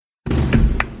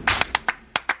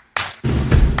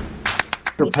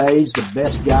Page, the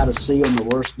best guy to see on the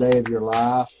worst day of your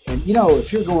life. And, you know,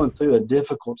 if you're going through a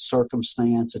difficult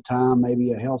circumstance, a time,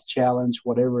 maybe a health challenge,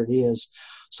 whatever it is,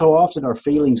 so often our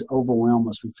feelings overwhelm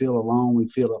us. We feel alone. We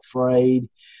feel afraid.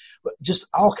 But just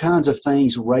all kinds of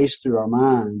things race through our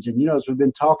minds. And, you know, as we've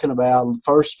been talking about,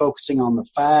 first focusing on the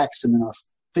facts, and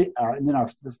then our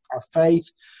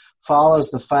faith follows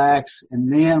the facts,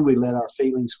 and then we let our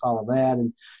feelings follow that.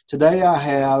 And today I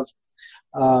have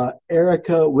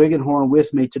Erica Wiggenhorn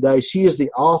with me today. She is the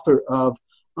author of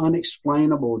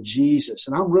Unexplainable Jesus,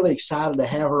 and I'm really excited to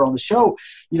have her on the show.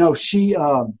 You know, she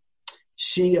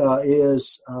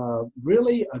is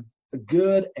really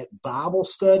good at Bible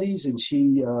studies, and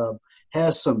she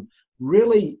has some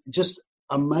really just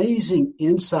amazing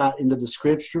insight into the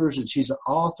scriptures, and she's an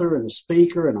author and a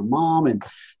speaker and a mom and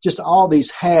just all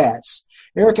these hats.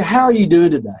 Erica, how are you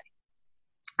doing today?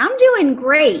 I'm doing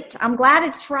great. I'm glad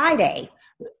it's Friday.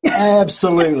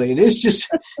 Absolutely. And it's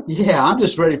just, I'm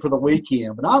just ready for the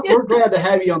weekend. But we're glad to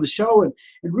have you on the show. And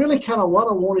really kind of what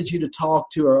I wanted you to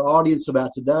talk to our audience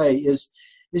about today is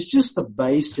just the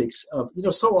basics of, you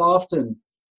know, so often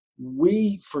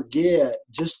we forget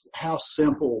just how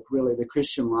simple really the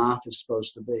Christian life is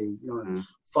supposed to be, you know,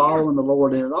 following the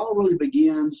Lord. And it all really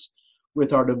begins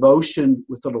with our devotion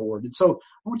with the Lord. And so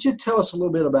I want you to tell us a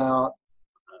little bit about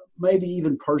maybe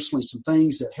even personally some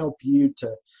things that help you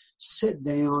to sit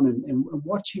down and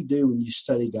what you do when you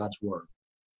study God's Word.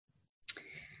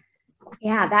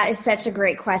 Yeah, that is such a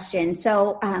great question.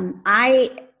 So I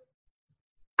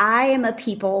am a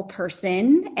people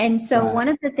person. And so one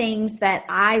of the things that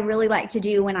I really like to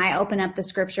do when I open up the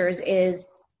scriptures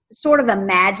is sort of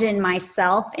imagine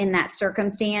myself in that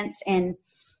circumstance and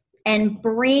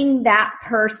bring that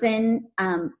person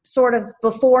sort of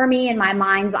before me in my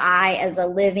mind's eye as a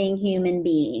living human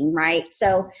being, right?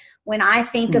 So when I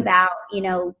think about, you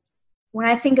know, when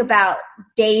I think about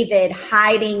David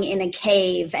hiding in a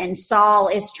cave and Saul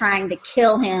is trying to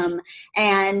kill him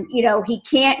and, you know, he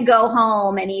can't go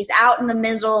home and he's out in the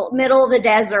middle of the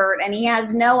desert and he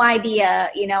has no idea,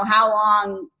 you know, how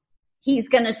long he's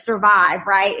going to survive,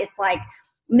 right? It's like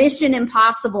Mission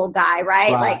Impossible guy,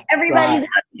 right? Like everybody's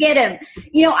out to get him.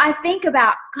 You know, I think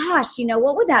about, gosh, you know,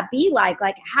 what would that be like?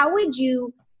 Like, how would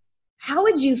you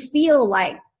feel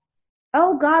like,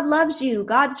 oh, God loves you,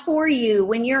 God's for you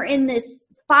when you're in this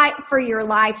fight for your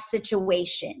life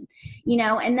situation, you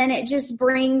know? And then it just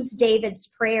brings David's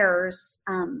prayers.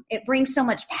 It brings so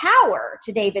much power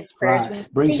to David's prayers when you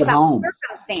brings think it about home.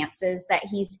 Circumstances that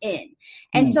he's in.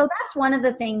 And so that's one of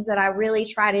the things that I really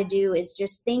try to do is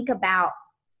just think about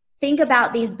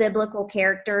these biblical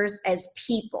characters as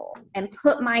people and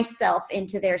put myself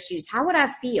into their shoes. How would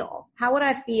I feel? How would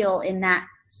I feel in that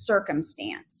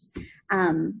circumstance?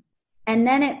 And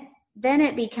then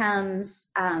it becomes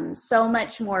so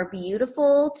much more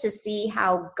beautiful to see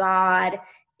how God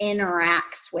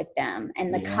interacts with them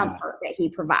and the comfort that he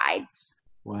provides.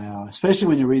 Wow. Especially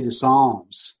when you read the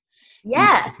Psalms.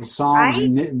 Yes. The Psalms,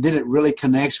 and then it really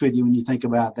connects with you when you think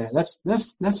about that.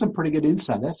 That's some pretty good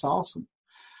insight. That's awesome.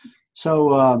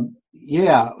 So,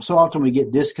 so often we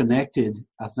get disconnected,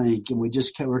 I think, and we're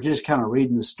just kind of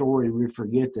reading the story and we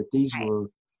forget that these were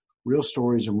real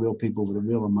stories and real people with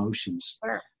real emotions.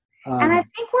 Sure. And I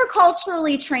think we're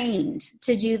culturally trained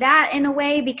to do that in a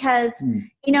way because,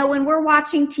 you know, when we're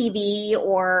watching TV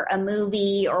or a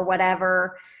movie or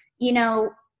whatever, you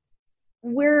know,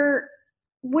 we're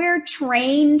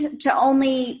trained to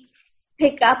only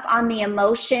pick up on the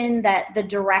emotion that the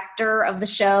director of the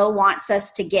show wants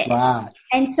us to get. Right.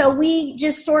 And so we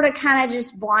just sort of kind of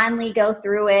just blindly go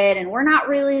through it and we're not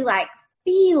really like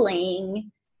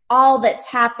feeling all that's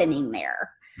happening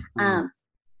there.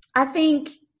 I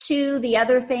think too, the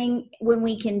other thing when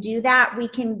we can do that, we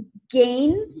can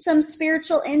gain some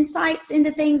spiritual insights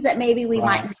into things that maybe we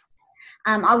might miss.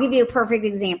 I'll give you a perfect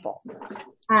example.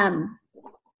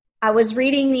 I was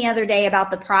reading the other day about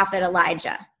the prophet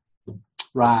Elijah.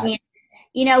 Right. And,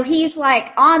 you know, he's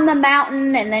like on the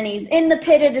mountain and then he's in the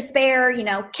pit of despair, you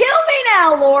know, kill me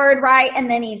now, Lord, right? And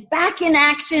then he's back in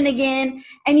action again.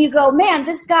 And you go, man,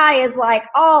 this guy is like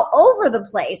all over the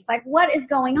place. Like, what is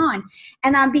going on?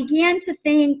 And I began to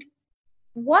think,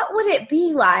 what would it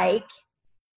be like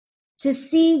to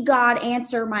see God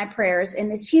answer my prayers in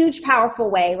this huge,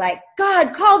 powerful way? Like,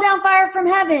 God, call down fire from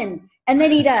heaven. And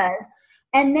then he does.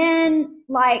 And then,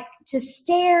 like, to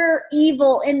stare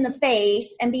evil in the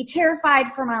face and be terrified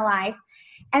for my life.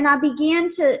 And I began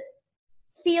to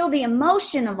feel the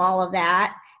emotion of all of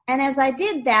that. And as I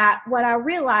did that, what I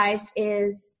realized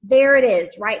is there it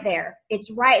is, right there. It's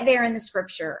right there in the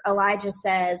scripture. Elijah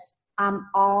says, I'm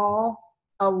all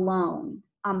alone.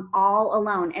 I'm all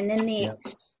alone. And in the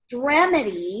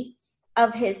extremity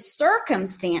of his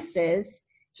circumstances,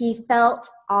 he felt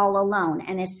all alone.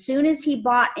 And as soon as he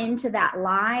bought into that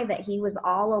lie that he was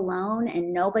all alone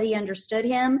and nobody understood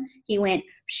him, he went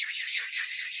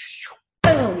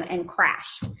boom and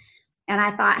crashed. And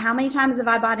I thought, how many times have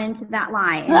I bought into that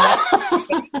lie?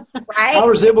 Right? I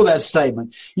resemble that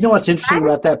statement. You know what's interesting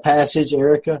about that passage,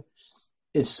 Erica?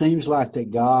 It seems like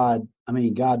that God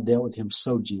dealt with him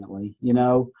so gently,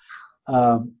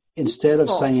 instead of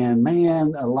saying,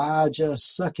 man, Elijah,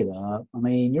 suck it up. I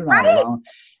mean, you're not alone.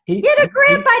 Get a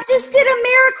grip. I just did a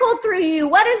miracle through you.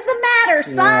 What is the matter,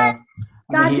 son?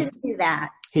 God didn't do that.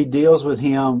 He deals with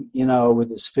him, with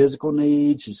his physical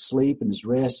needs, his sleep and his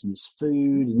rest and his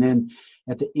food. And then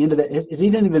at the end of that, he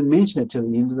didn't even mention it till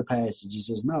the end of the passage. He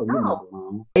says, no, you're not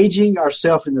alone. Engaging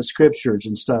ourselves in the scriptures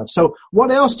and stuff. So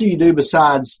what else do you do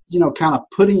besides, kind of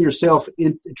putting yourself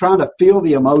in, trying to feel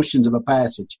the emotions of a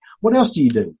passage? What else do you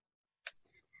do?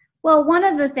 Well, one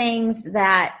of the things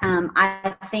that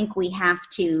I think we have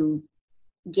to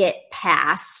get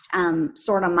past,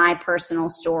 sort of my personal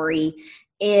story,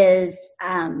 is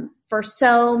for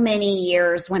so many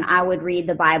years when I would read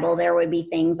the Bible, there would be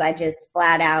things I just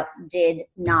flat out did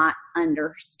not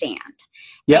understand.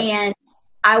 Yep. And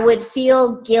I would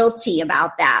feel guilty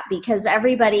about that because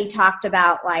everybody talked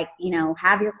about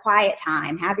have your quiet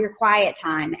time, have your quiet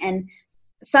time. And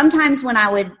sometimes when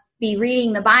I would be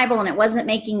reading the Bible and it wasn't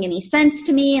making any sense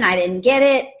to me and I didn't get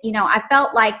it, I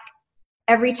felt like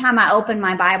every time I opened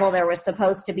my Bible, there was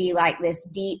supposed to be like this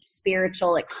deep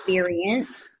spiritual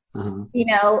experience,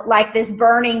 like this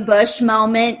burning bush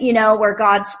moment, where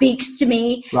God speaks to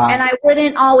me. Right. And I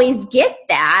wouldn't always get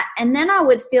that. And then I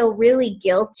would feel really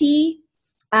guilty.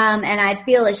 And I'd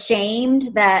feel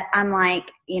ashamed that I'm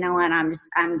like,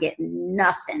 I'm getting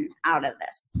nothing out of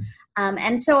this.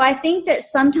 And so I think that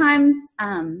sometimes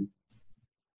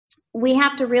we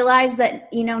have to realize that,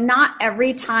 not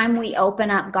every time we open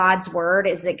up God's word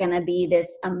is it going to be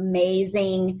this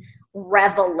amazing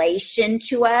revelation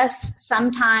to us.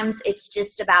 Sometimes it's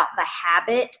just about the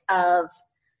habit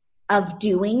of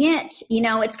doing it.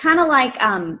 It's kind of like,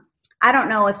 I don't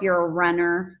know if you're a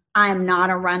runner. I'm not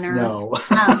a runner. No.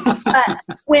 But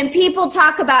when people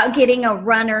talk about getting a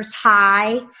runner's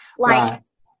high, right.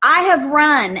 I have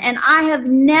run and I have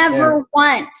never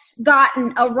once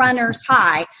gotten a runner's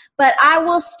high, but I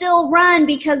will still run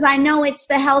because I know it's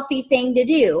the healthy thing to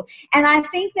do. And I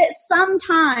think that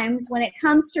sometimes when it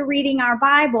comes to reading our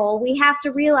Bible, we have to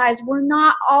realize we're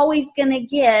not always going to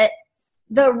get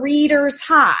the reader's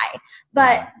high,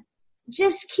 but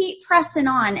just keep pressing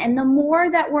on. And the more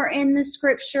that we're in the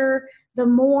scripture, the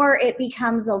more it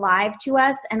becomes alive to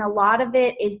us. And a lot of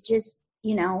it is just,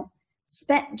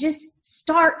 just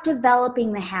start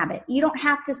developing the habit. You don't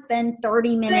have to spend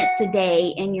 30 minutes a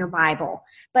day in your Bible,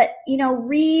 but,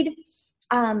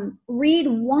 read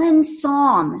one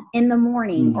Psalm in the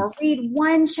morning or read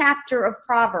one chapter of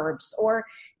Proverbs or,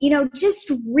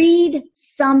 just read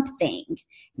something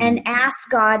and ask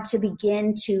God to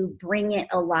begin to bring it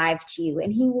alive to you.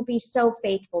 And he will be so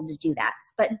faithful to do that.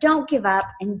 But don't give up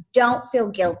and don't feel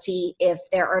guilty if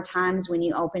there are times when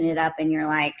you open it up and you're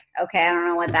like, okay, I don't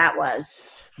know what that was.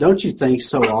 Don't you think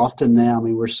so often now,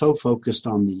 we're so focused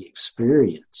on the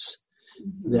experience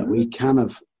that we kind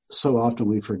of, so often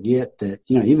we forget that,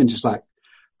 even just like,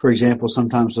 for example,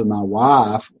 sometimes with my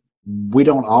wife, we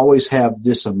don't always have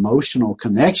this emotional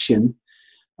connection,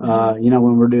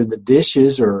 when we're doing the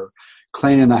dishes or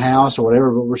cleaning the house or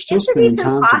whatever, but we're still spending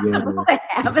time together.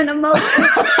 Have an emotional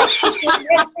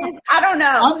I don't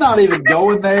know. I'm not even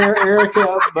going there,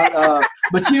 Erica,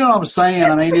 but you know what I'm saying?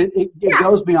 It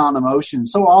goes beyond emotion.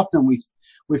 So often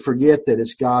we forget that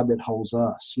it's God that holds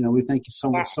us. We think it's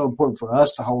so important for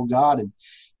us to hold God, and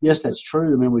yes, that's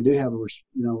true. We do have a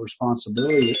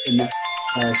responsibility in that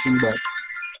fashion, but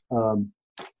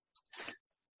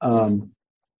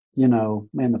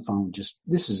the phone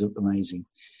this is amazing.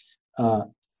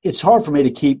 It's hard for me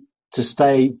to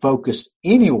stay focused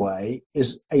anyway,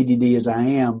 as ADD as I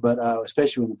am, but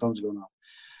especially when the phone's going off.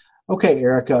 Okay,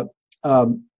 Erica,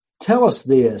 tell us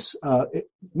this.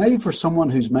 Maybe for someone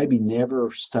who's maybe never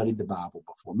studied the Bible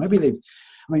before, maybe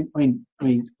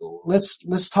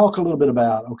let's talk a little bit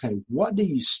about, okay, what do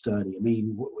you study?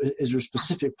 Is there a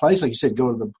specific place? Like you said,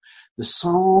 go to the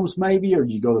Psalms maybe, or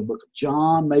do you go to the book of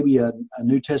John, maybe a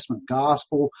New Testament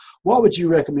gospel? What would you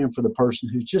recommend for the person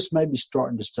who's just maybe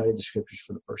starting to study the scriptures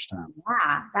for the first time?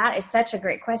 Yeah, that is such a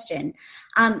great question.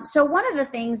 So one of the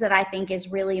things that I think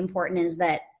is really important is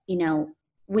that,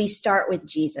 we start with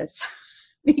Jesus.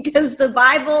 Because the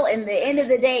Bible, in the end of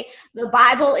the day, the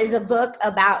Bible is a book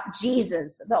about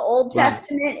Jesus. The Old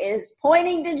Testament is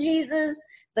pointing to Jesus.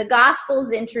 the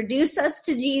Gospels introduce us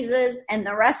to Jesus, and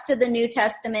the rest of the New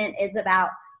Testament is about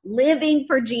living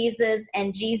for Jesus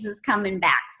and Jesus coming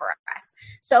back for us.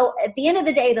 So at the end of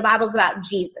the day, the Bible's about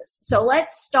Jesus. So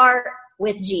let's start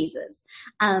with Jesus.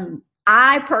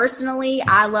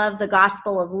 I love the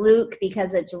Gospel of Luke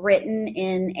because it's written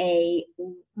in a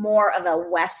more of a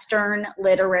Western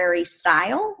literary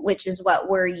style, which is what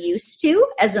we're used to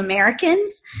as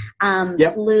Americans.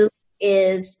 Luke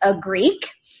is a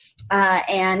Greek,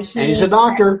 and he's a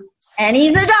doctor. And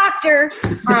he's a doctor.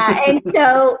 And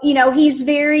so, he's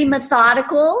very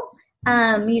methodical.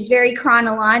 He's very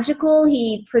chronological.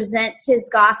 He presents his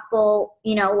gospel,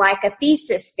 like a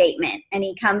thesis statement. And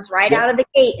he comes right out of the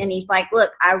gate and he's like,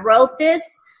 look, I wrote this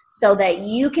so that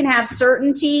you can have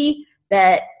certainty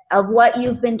of what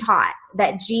you've been taught,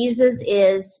 that Jesus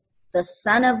is the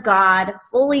Son of God,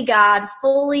 fully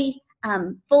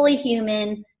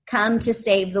human, come to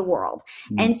save the world.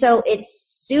 And so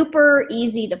it's super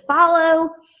easy to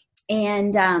follow.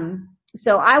 And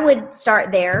so I would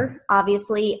start there.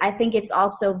 Obviously, I think it's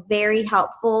also very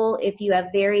helpful if you have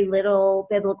very little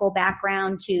biblical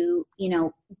background to,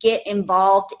 get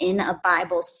involved in a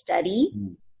Bible study,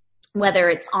 whether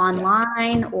it's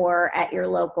online or at your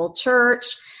local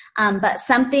church, but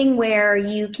something where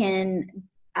you can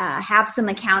have some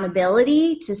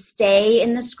accountability to stay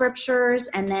in the scriptures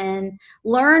and then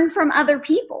learn from other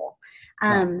people.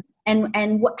 And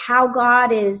how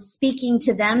God is speaking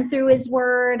to them through his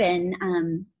word.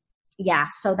 And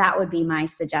so that would be my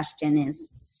suggestion,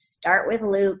 is start with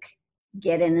Luke,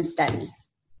 get in a study.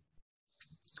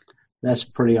 That's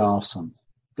pretty awesome.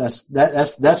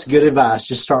 That's good advice.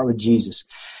 Just start with Jesus.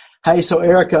 Hey, so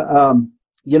Erica,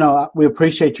 we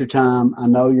appreciate your time. I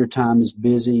know your time is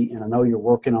busy, and I know you're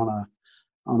working on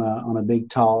a big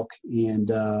talk. And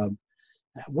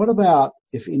what about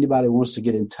if anybody wants to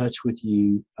get in touch with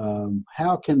you?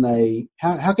 How can they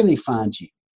find you?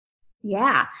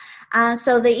 Yeah.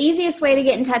 So the easiest way to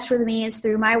get in touch with me is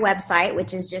through my website,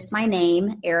 which is just my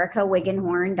name,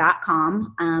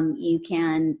 ericawiggenhorn.com. You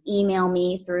can email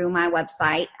me through my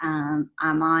website. I'm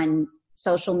on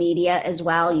social media as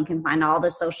well. You can find all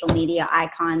the social media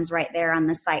icons right there on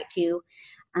the site too.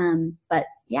 But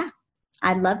yeah,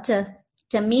 I'd love to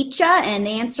meet you and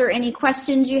answer any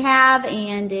questions you have.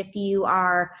 And if you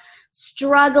are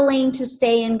struggling to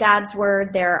stay in God's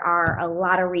word, there are a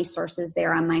lot of resources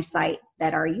there on my site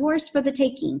that are yours for the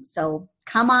taking. So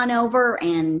come on over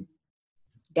and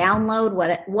download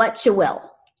what you will.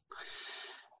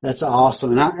 That's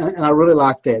awesome, and I really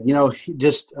like that.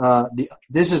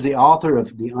 This is the author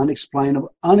of The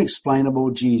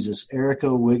Unexplainable Jesus, Erica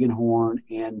Wiggenhorn.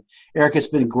 And Erica, it's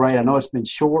been great. I know it's been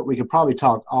short. We could probably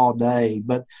talk all day,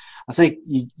 but I think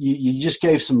you just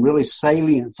gave some really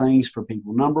salient things for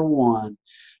people. Number one,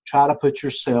 try to put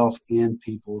yourself in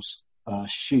people's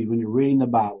shoes when you're reading the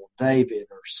Bible. David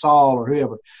or Saul or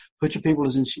whoever, put your people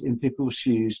in people's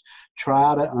shoes.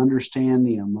 Try to understand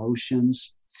the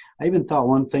emotions. I even thought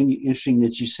one thing interesting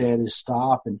that you said is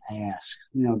stop and ask.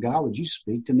 God, would you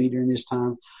speak to me during this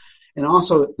time? And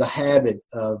also the habit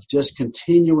of just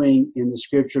continuing in the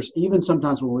scriptures, even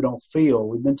sometimes when we don't feel.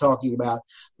 We've been talking about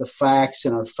the facts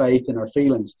and our faith and our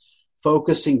feelings.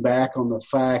 Focusing back on the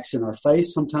facts and our faith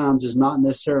sometimes is not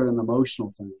necessarily an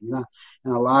emotional thing.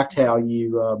 And I liked how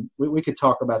you, we could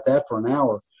talk about that for an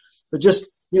hour. But just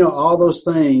all those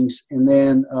things. And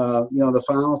then, the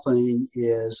final thing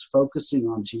is focusing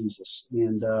on Jesus.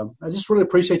 And I just really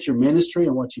appreciate your ministry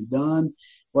and what you've done,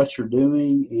 what you're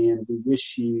doing, and we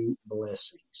wish you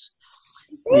blessings.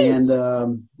 And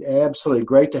absolutely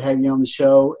great to have you on the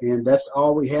show. And that's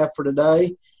all we have for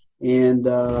today. And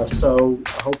so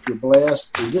I hope you're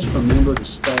blessed. And just remember to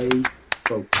stay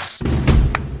focused.